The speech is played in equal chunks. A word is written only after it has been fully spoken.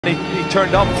He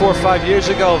turned up 4 or 5 years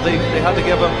ago. They had to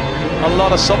give him a lot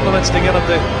of supplements to get him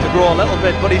to grow a little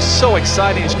bit, but he's so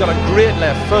exciting. He's got a great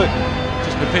left foot.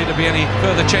 Doesn't appear to be any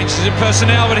further changes in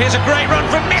personnel, but here's a great run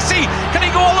from Messi. Can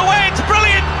he go all the way? It's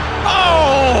brilliant.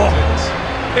 Oh,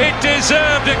 it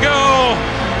deserved a goal.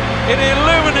 It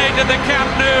illuminated the Camp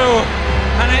Nou,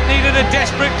 and it needed a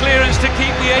desperate clearance to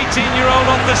keep the 18-year-old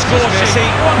off the score sheet.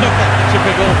 Wonderful.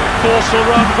 Typical forceful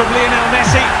run from Lionel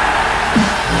Messi.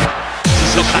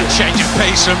 Look at that change of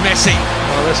pace from Messi.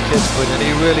 Oh, this kid's brilliant.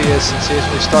 He really is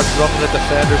sensational. He starts running the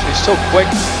defenders. He's so quick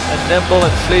and nimble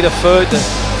and fleet of foot. And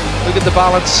look at the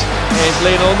balance. Here's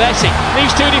Lionel Messi.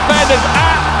 These two defenders,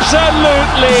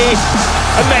 absolutely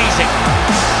amazing.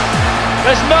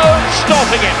 There's no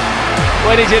stopping him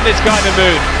when he's in this kind of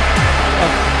mood.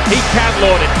 He can't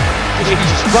lord it. He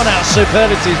just run out of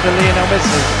superlatives for Lionel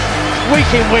Messi. Week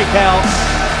in, week out.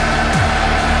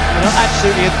 And I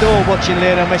absolutely adore watching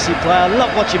Lionel Messi play. I love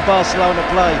watching Barcelona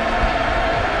play.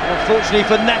 Unfortunately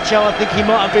for Nacho, I think he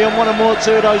might be on one or more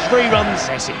two of those reruns.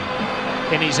 Messi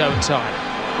in his own time,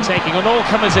 taking on all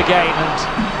comers again,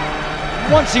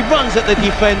 and once he runs at the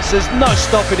defence, there's no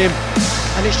stopping him.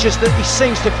 And it's just that he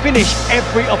seems to finish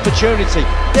every opportunity.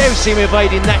 There we see him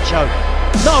evading Nacho.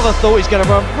 No other thought he's going to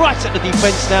run right at the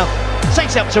defence now.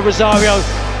 Takes it up to Rosario.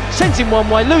 Sends him one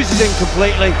way, loses him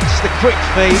completely. It's the quick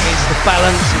feet, it's the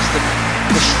balance, it's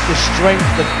the strength,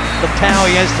 the power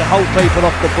he has to hold people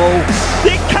off the ball.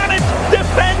 They cannot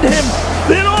defend him.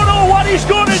 They don't know what he's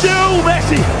going to do,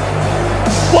 Messi.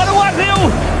 What do I do?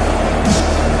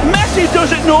 Messi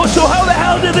doesn't know, so how the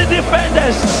hell do the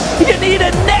defenders? You need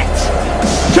a net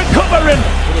to cover him.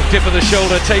 Little dip of the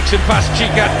shoulder takes him past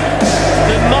Chica.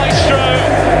 the maestro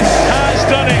has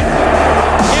done it.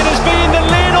 It has been the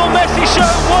Lionel Messi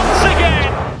show once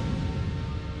again.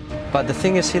 But the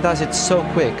thing is, he does it so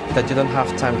quick that you don't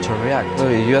have time to react.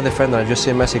 You're a defender and you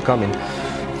see Messi coming.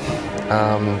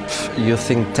 You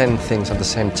think 10 things at the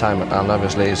same time, and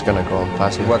obviously he's going to go and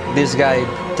pass it. What this guy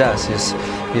does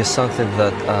is something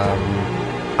that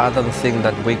I don't think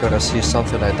that we're going to see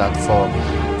something like that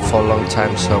for a long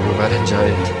time, so we might enjoy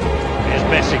it. Here's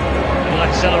Messi, a little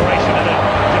acceleration and a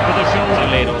dip of the shoulder.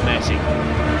 Lionel Messi.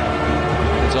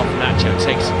 It's off Nacho,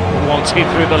 takes 1-2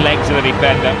 through the legs of the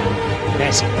defender.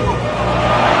 Messi.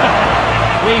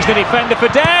 Leaves the defender for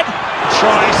dead.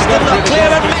 Tries to go through the clear,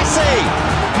 and Messi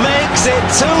makes it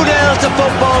 2-0 to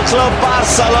Football Club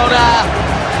Barcelona.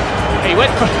 He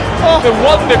went for the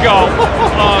wonder goal.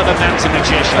 Oh, the man's a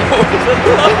magician.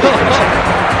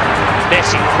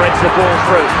 Messi threads the ball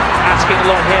through, asking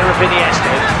long hair of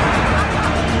Iniesta.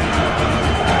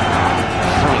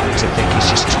 Frightening to think he's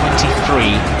just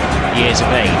 23 years of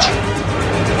age.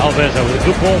 Alberto with a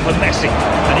good ball for Messi,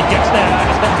 and he gets there.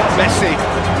 Messi,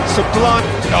 sublime.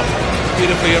 Oh,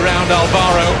 beautifully around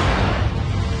Alvaro.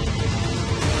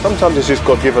 Sometimes it's just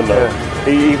God-given though. Yeah.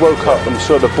 He woke up and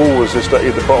saw the ball was just at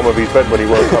the bottom of his bed when he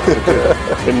woke up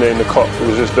in the cot. It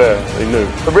was just there. He knew.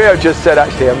 Rio just said,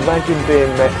 actually, imagine being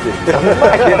Messi.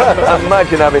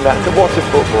 Imagine having that. What a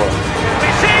footballer.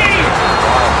 Messi!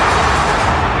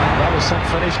 That was some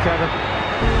finish, Kevin.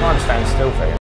 I'm standing still for him.